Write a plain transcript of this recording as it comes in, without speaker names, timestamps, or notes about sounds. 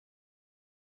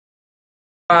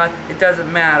It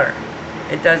doesn't matter.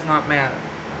 It does not matter.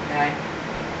 Okay?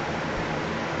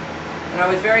 And I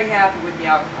was very happy with the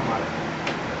outcome of it.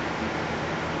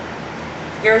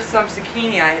 Here's some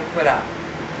zucchini I had put up,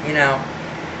 you know.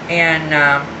 And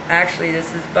actually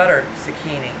this is buttered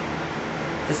zucchini.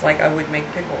 Just like I would make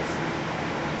pickles.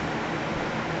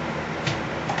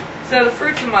 So the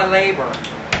fruits of my labor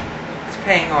is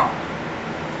paying off.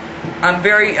 I'm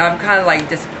kind of like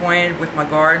disappointed with my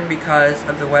garden because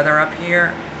of the weather up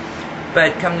here.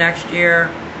 But come next year,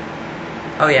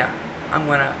 oh yeah, I'm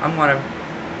gonna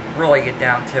really get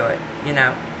down to it, you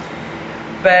know.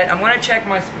 But I'm gonna check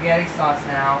my spaghetti sauce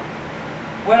now.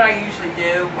 What I usually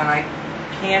do when I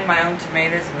can my own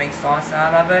tomatoes and make sauce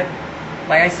out of it,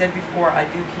 like I said before, I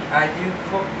do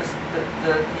cook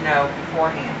the you know,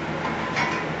 beforehand.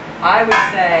 I would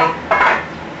say,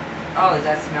 oh, does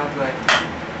that smell good?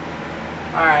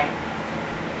 Alright.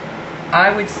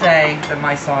 I would say that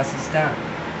my sauce is done.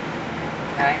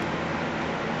 Okay?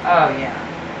 Oh yeah.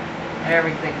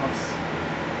 Everything looks...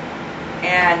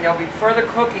 And there'll be further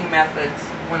cooking methods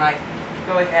when I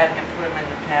go ahead and put them in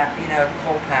the pack, you know,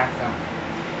 cold pack them.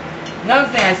 Another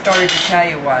thing I started to tell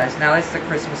you was, now this is a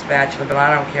Christmas spatula, but I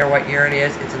don't care what year it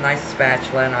is, it's a nice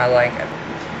spatula and I like it.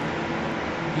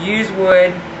 Use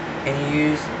wood and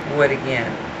use wood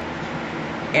again.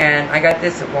 And I got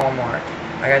this at Walmart.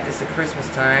 I got this at Christmas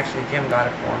time. Actually, Jim got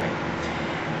it for me.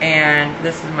 And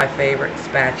this is my favorite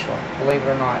spatula, believe it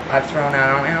or not. I've thrown out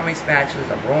I don't know how many spatulas.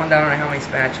 I've ruined I don't know how many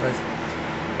spatulas.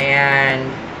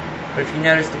 But if you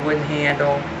notice the wooden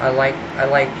handle, I like,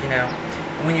 you know,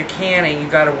 when you're canning, you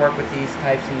got to work with these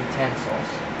types of utensils.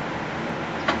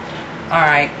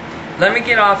 Alright, let me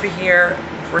get off of here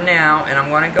for now, and I'm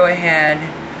going to go ahead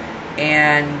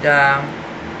and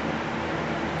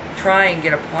try and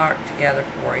get a plot together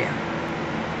for you.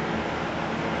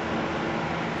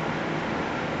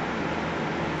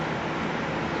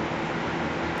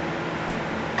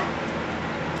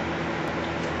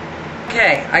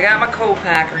 Okay, I got my cold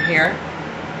packer here,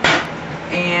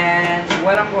 and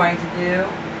what I'm going to do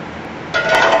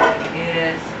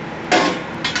is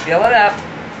fill it up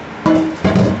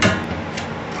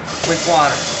with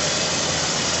water.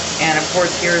 And of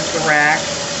course here's the rack,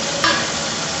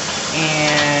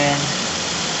 and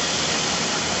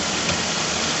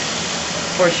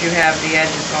of course you have the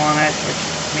edges on it, which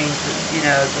means that, you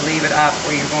know, to leave it up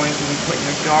where you're going to be putting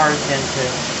your jars into.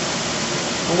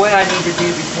 But what I need to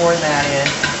do before that is,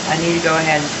 I need to go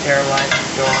ahead and sterilize the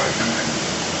jars.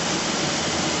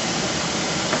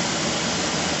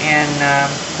 And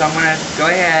so I'm going to go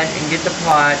ahead and get the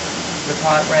pot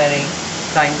ready,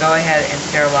 so I can go ahead and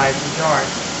sterilize the jars.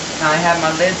 Now I have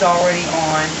my lids already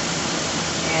on,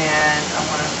 and I'm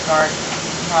going to start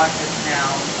the process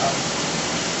now of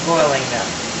boiling them.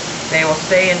 They will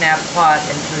stay in that pot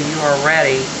until you are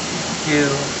ready to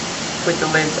put the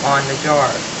lids on the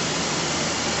jars.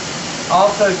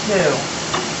 Also too,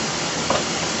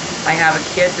 I have a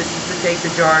kit that is to take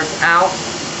the jars out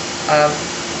of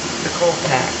the cold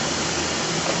pack.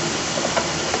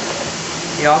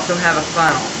 You also have a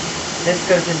funnel. This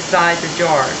goes inside the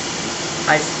jars.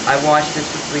 I wash this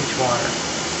with bleach water.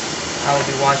 I will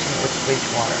be washing it with bleach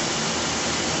water.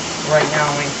 Right now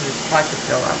I'm waiting for this pot to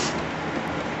fill up.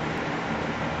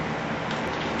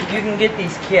 You can get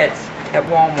these kits at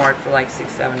Walmart for like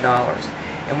 $6–7.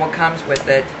 And what comes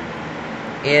with it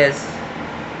is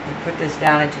you put this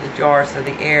down into the jar so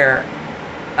the air,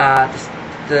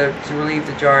 to relieve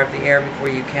the jar of the air before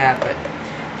you cap it.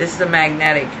 This is a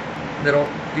magnetic little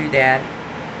doodad.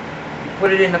 You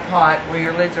put it in the pot where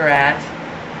your lids are at.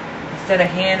 Instead of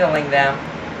handling them,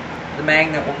 the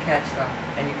magnet will catch them,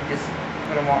 and you can just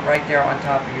put them right there on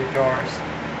top of your jars.